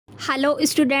Hello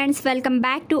students, welcome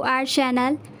back to our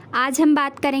channel. आज हम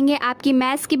बात करेंगे आपकी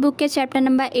मैथ्स की बुक के chapter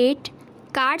number 8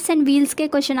 cards and wheels के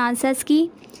क्वेश्चन आंसर्स की।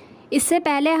 इससे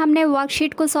पहले हमने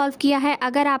वर्कशीट को सॉल्व किया है।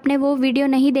 अगर आपने वो वीडियो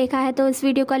नहीं देखा है तो इस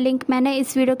वीडियो का लिंक मैंने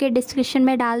इस वीडियो के डिस्क्रिप्शन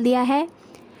में डाल दिया है,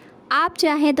 आप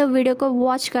चाहें तो वीडियो को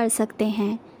वॉच कर सकते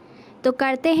हैं। तो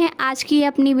करते हैं आज की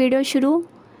अपनी वीडियो शुरू,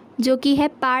 जो कि है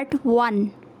part 1।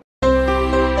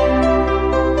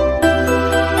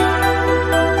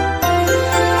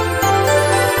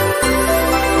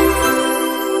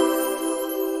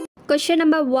 Question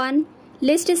number 1,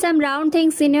 list some round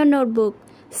things in your notebook.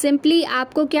 Simply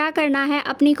आपको क्या करना है,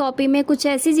 अपनी कॉपी में कुछ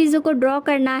ऐसी चीज़ों को ड्रॉ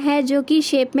करना है जो कि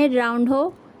शेप में राउंड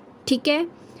हो। ठीक है,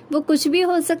 वो कुछ भी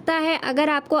हो सकता है। अगर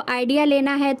आपको आइडिया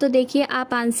लेना है तो देखिए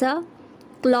आप answer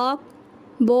clock,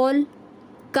 ball,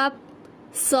 cup,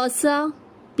 saucer,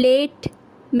 plate,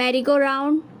 merry-go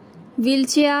round,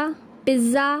 wheelchair,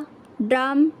 pizza,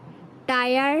 drum,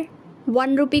 tyre,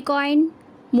 1 rupee coin,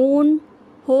 moon,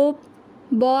 hope,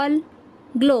 ball,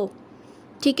 glow.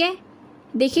 ठीक है,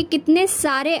 देखिए कितने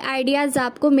सारे आइडियाज़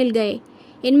आपको मिल गए।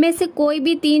 इनमें से कोई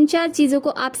भी 3-4 चीज़ों को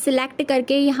आप सिलेक्ट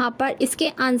करके यहाँ पर इसके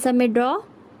आंसर में ड्रॉ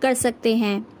कर सकते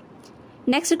हैं।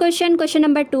 Next question, question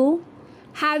number 2,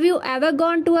 have you ever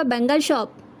gone to a bangle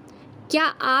shop. क्या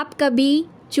आप कभी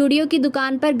चूड़ियों की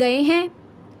दुकान पर गए हैं?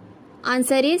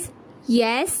 Answer is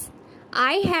yes,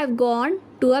 I have gone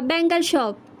to a bangle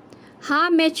shop. हाँ,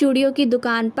 मैं चूड़ियों की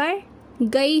दुकान पर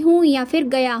गई हूँ या फिर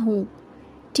गया हूँ।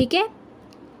 ठीक है,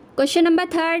 question number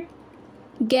 3,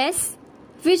 guess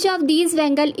which of these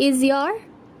bangle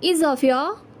is of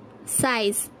your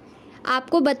size.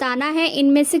 आपको बताना है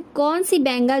इनमें से कौन सी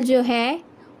बैंगल जो है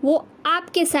वो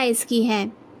आपके साइज की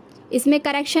है। इसमें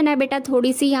करेक्शन है बेटा,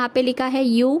 थोड़ी सी यहाँ पे लिखा है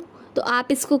यू, तो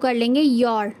आप इसको कर लेंगे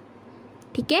योर।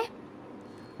 ठीक है,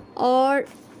 और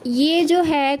ये जो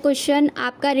है क्वेश्चन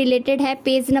आपका रिलेटेड है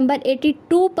पेज नंबर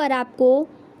 82 पर। आपको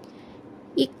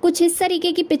कुछ इस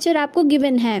तरीके की पिक्चर आपको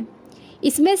गिवन है।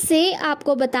 इसमें से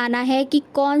आपको बताना है कि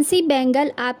कौन सी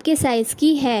बैंगल आपके साइज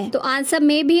की है। तो आंसर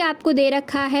में भी आपको दे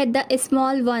रखा है द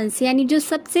स्मॉल वंस, यानी जो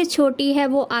सबसे छोटी है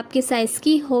वो आपके साइज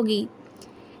की होगी।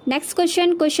 Next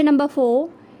question, question number 4,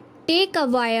 take a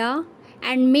wire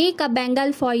and make a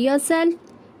bangle for yourself.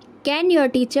 Can your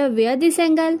teacher where this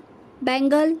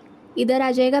bangle. इधर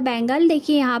आ जाएगा बैंगल।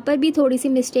 देखिए यहाँ पर भी थोड़ी सी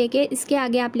मिस्टेक है, इसके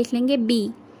आगे आप लिख लेंगे बी।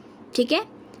 ठीक है,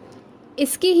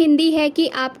 इसकी हिंदी है कि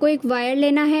आपको एक वायर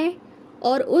लेना है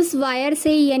और उस वायर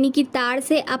से यानी कि तार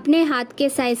से अपने हाथ के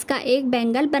साइज का एक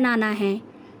बैंगल बनाना है।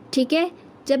 ठीक है,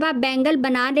 जब आप बैंगल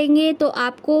बना देंगे तो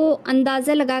आपको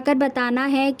अंदाज़ा लगाकर बताना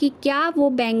है कि क्या वो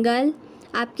बैंगल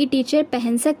आपकी टीचर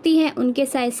पहन सकती हैं, उनके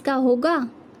साइज़ का होगा।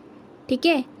 ठीक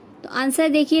है, तो आंसर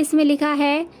देखिए इसमें लिखा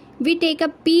है we take a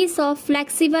piece of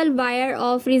flexible wire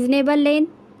of reasonable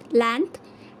length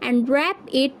and wrap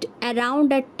it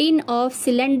around a tin of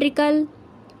cylindrical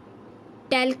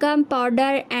talcum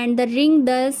powder and the ring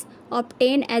thus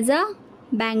obtained as a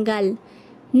bangle.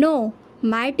 No,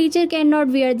 my teacher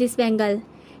cannot wear this bangle.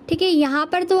 ठीक है, यहाँ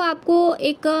पर तो आपको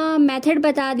एक method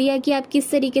बता दिया कि आप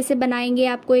किस तरीके से बनाएंगे।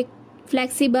 आपको एक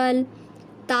फ्लेक्सिबल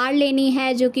तार लेनी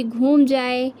है जो कि घूम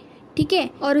जाए। ठीक है,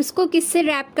 और उसको किससे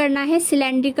रैप करना है,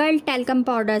 सिलेंड्रिकल टैल्कम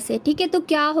पाउडर से। ठीक है, तो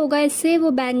क्या होगा, इससे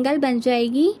वो बैंगल बन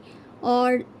जाएगी।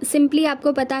 और सिंपली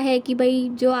आपको पता है कि भाई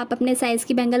जो आप अपने साइज़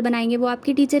की बैंगल बनाएंगे वो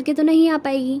आपकी टीचर के तो नहीं आ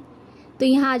पाएगी। तो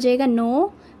यहाँ आ जाएगा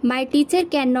no, my teacher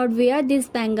can not where this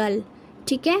bangle.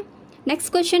 ठीक है,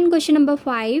 next question, question number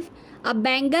 5, a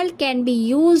bangle can be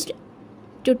used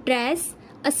to trace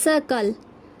a circle.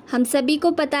 हम सभी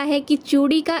को पता है कि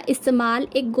चूड़ी का इस्तेमाल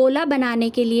एक गोला बनाने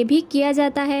के लिए भी किया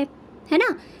जाता है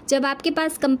ना। जब आपके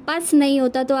पास कंपास नहीं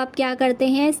होता तो आप क्या करते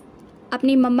हैं,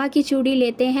 अपनी मम्मा की चूड़ी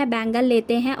लेते हैं, बैंगल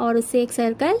लेते हैं और उससे एक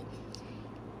सर्कल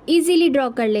इजीली ड्रॉ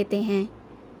कर लेते हैं।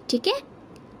 ठीक है,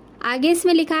 आगे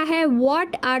इसमें लिखा है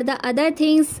what are the other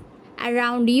things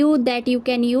around you that you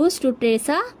can use to trace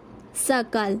a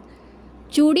circle.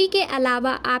 चूड़ी के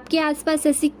अलावा आपके आसपास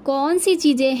ऐसी कौन सी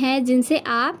चीज़ें हैं जिनसे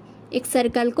आप एक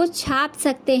सर्कल को छाप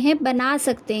सकते हैं, बना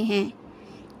सकते हैं।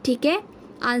 ठीक है,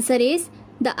 answer is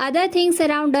the other things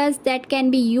around us that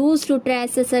can be use to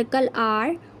trace a circle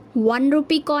are 1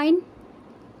 rupee coin.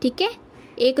 ठीक है,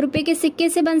 1 रुपये के सिक्के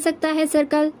से बन सकता है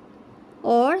सर्कल।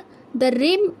 और the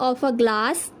rim of a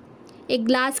glass, एक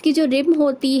ग्लास की जो रिम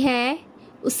होती है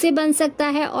उससे बन सकता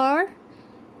है। और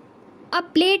अ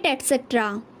प्लेट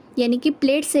एटसेट्रा, यानी कि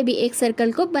प्लेट से भी एक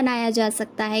सर्कल को बनाया जा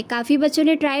सकता है। काफ़ी बच्चों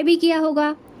ने ट्राई भी किया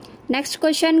होगा। Next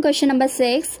question, question number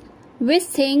 6, which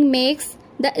thing makes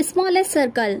the smallest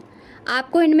circle.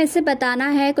 आपको इनमें से बताना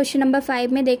है। क्वेश्चन नंबर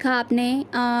 5 में देखा आपने,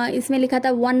 इसमें लिखा था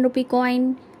 1 rupee coin,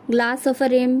 glass of a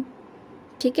rim.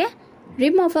 ठीक है,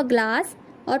 रिम ऑफ अ ग्लास,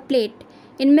 और प्लेट,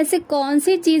 इनमें से कौन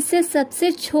सी चीज़ से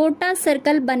सबसे छोटा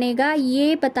सर्कल बनेगा,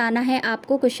 ये बताना है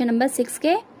आपको क्वेश्चन नंबर 6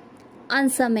 के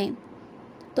आंसर में।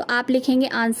 तो आप लिखेंगे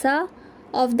answer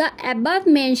of the above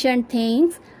mentioned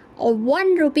things और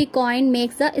 1 rupee coin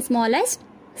makes the smallest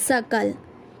circle.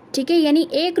 ठीक है, यानी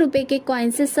 1 रुपये के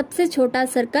कॉइन से सबसे छोटा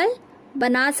सर्कल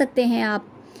बना सकते हैं आप।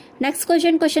 Next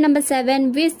question, question number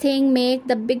 7, which thing make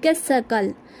the biggest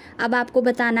circle. अब आपको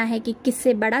बताना है कि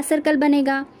किससे बड़ा सर्कल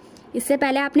बनेगा। इससे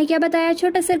पहले आपने क्या बताया,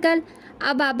 छोटा सर्कल।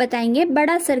 अब आप बताएंगे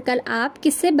बड़ा सर्कल आप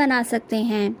किससे बना सकते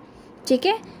हैं। ठीक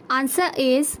है, answer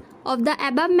is of the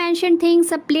above mentioned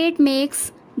things a plate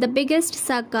makes the biggest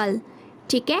circle.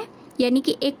 ठीक है, यानी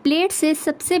कि एक प्लेट से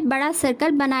सबसे बड़ा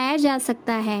सर्कल बनाया जा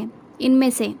सकता है इनमें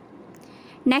से।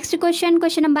 Next question,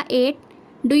 question number 8,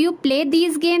 do you play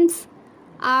these games.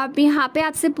 आप यहाँ पे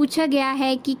आपसे पूछा गया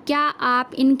है कि क्या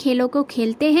आप इन खेलों को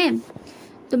खेलते हैं।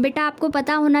 तो बेटा आपको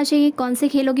पता होना चाहिए कौन से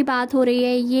खेलों की बात हो रही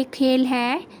है। ये खेल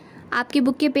है आपकी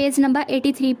बुक के पेज नंबर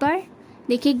 83 पर।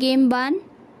 देखिए गेम 1,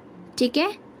 ठीक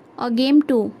है, और गेम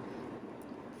 2।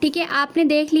 ठीक है, आपने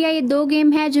देख लिया ये 2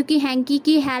 गेम है जो कि हैंकी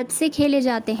की हेल्प से खेले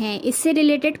जाते हैं। इससे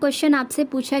रिलेटेड क्वेश्चन आपसे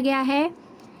पूछा गया है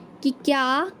कि क्या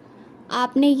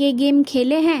आपने ये गेम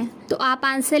खेले हैं। तो आप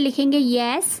आंसर लिखेंगे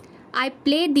yes I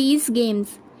play these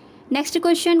games. Next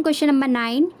question, question number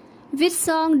 9, which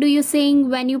song do you sing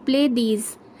when you play these.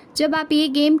 जब आप ये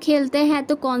गेम खेलते हैं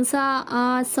तो कौन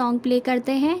सा सॉन्ग प्ले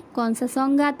करते हैं, कौन सा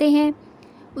सॉन्ग गाते हैं,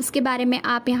 उसके बारे में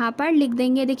आप यहाँ पर लिख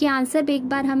देंगे। देखिए आंसर पे एक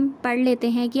बार हम पढ़ लेते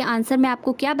हैं कि आंसर में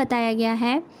आपको क्या बताया गया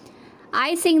है।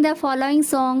 आई सिंग the following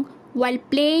song while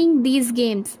playing these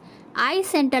games. I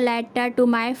sent a letter to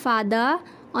my father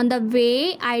on the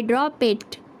way I drop it.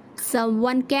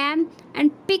 Someone came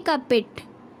and pick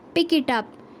it up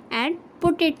and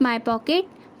put it my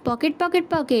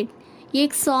pocket. ये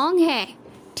एक song है,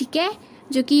 ठीक है,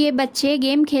 जो कि ये बच्चे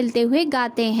game खेलते हुए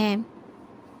गाते हैं।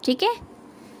 ठीक है,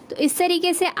 तो इस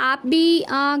तरीके से आप भी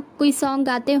कोई सॉन्ग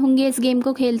गाते होंगे इस गेम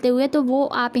को खेलते हुए, तो वो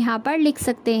आप यहाँ पर लिख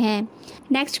सकते हैं।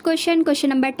 Next question, question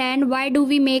number 10, why do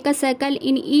we make a circle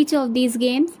in each of these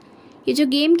games. ये जो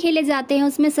गेम खेले जाते हैं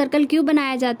उसमें सर्कल क्यों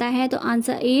बनाया जाता है। तो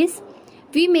answer is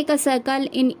we make a circle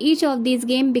in each of this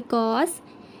game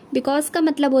because का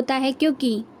मतलब होता है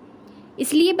क्योंकि।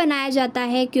 इसलिए बनाया जाता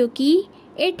है क्योंकि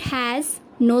it has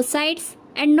no sides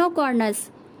and no corners,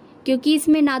 क्योंकि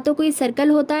इसमें ना तो कोई सर्कल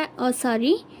होता है और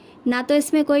ना तो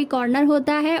इसमें कोई कॉर्नर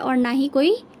होता है और ना ही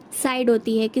कोई साइड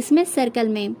होती है किसमें, सर्कल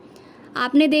में।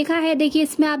 आपने देखा है, देखिए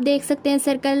इसमें आप देख सकते हैं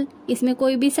सर्कल, इसमें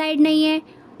कोई भी साइड नहीं है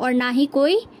और ना ही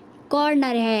कोई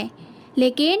कॉर्नर है,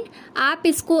 लेकिन आप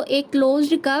इसको एक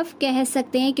क्लोज्ड कर्व कह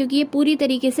सकते हैं क्योंकि ये पूरी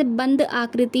तरीके से बंद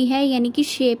आकृति है, यानी कि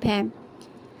शेप है।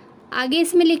 आगे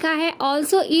इसमें लिखा है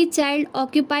also each child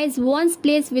occupies ones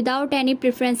place without any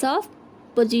preference of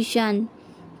position.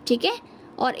 ठीक है,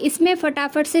 और इसमें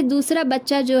फटाफट से दूसरा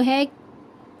बच्चा जो है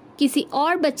किसी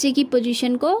और बच्चे की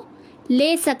पोजीशन को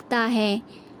ले सकता है,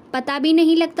 पता भी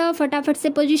नहीं लगता और फटाफट से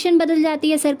पोजीशन बदल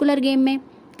जाती है सर्कुलर गेम में।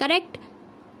 Correct.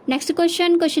 Next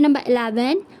question, question number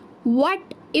 11,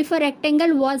 What if a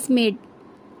rectangle was made?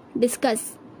 Discuss.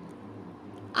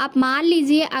 आप मान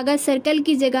लीजिए अगर सर्कल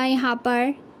की जगह यहाँ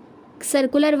पर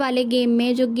सर्कुलर वाले गेम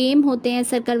में जो गेम होते हैं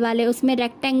सर्कल वाले, उसमें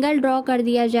रेक्टेंगल ड्रॉ कर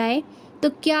दिया जाए तो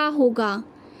क्या होगा।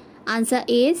 Answer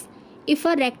is if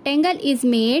a rectangle is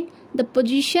made the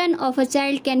position of a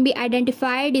child can be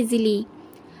identified easily.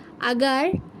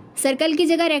 अगर सर्कल की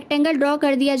जगह रेक्टेंगल ड्रॉ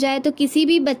कर दिया जाए तो किसी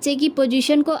भी बच्चे की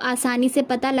पोजीशन को आसानी से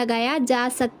पता लगाया जा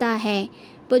सकता है।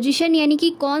 पोजीशन यानी कि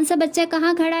कौन सा बच्चा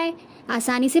कहाँ खड़ा है,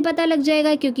 आसानी से पता लग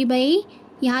जाएगा, क्योंकि भाई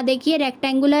यहाँ देखिए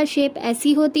रेक्टेंगुलर शेप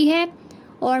ऐसी होती है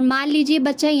और मान लीजिए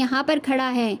बच्चा यहाँ पर खड़ा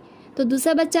है तो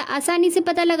दूसरा बच्चा आसानी से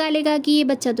पता लगा लेगा कि ये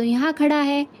बच्चा तो यहाँ खड़ा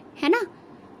है ना।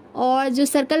 और जो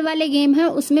सर्कल वाले गेम है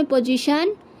उसमें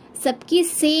पोजीशन सबकी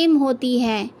सेम होती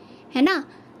है ना।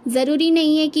 ज़रूरी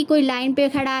नहीं है कि कोई लाइन पे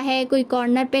खड़ा है, कोई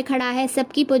कॉर्नर पे खड़ा है,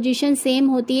 सबकी पोजीशन सेम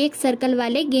होती है एक सर्कल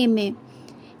वाले गेम में।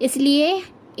 इसलिए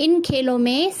इन खेलों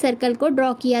में सर्कल को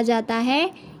ड्रॉ किया जाता है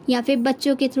या फिर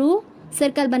बच्चों के थ्रू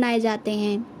सर्कल बनाए जाते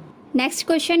हैं। Next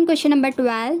question, question number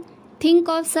 12, think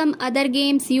of some other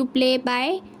games you play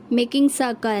by making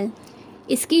circle.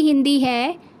 इसकी हिंदी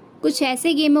है कुछ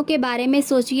ऐसे गेमों के बारे में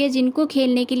सोचिए जिनको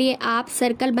खेलने के लिए आप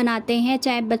सर्कल बनाते हैं,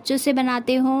 चाहे बच्चों से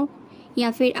बनाते हो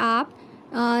या फिर आप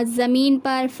ज़मीन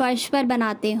पर फर्श पर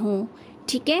बनाते हो।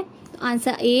 ठीक है, तो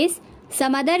answer is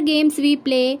some other games we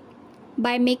play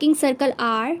by making circle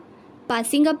are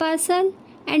passing a parcel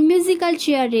and musical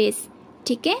chair race.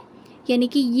 ठीक है, यानी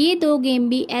कि ये 2 गेम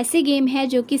भी ऐसे गेम हैं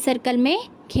जो कि सर्कल में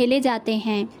खेले जाते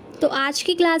हैं। तो आज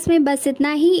की क्लास में बस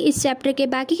इतना ही। इस चैप्टर के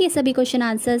बाकी के सभी क्वेश्चन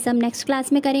आंसर्स हम नेक्स्ट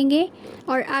क्लास में करेंगे।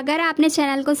 और अगर आपने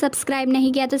चैनल को सब्सक्राइब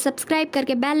नहीं किया तो सब्सक्राइब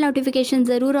करके बेल नोटिफिकेशन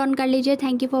ज़रूर ऑन कर लीजिए।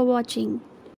 Thank you for watching.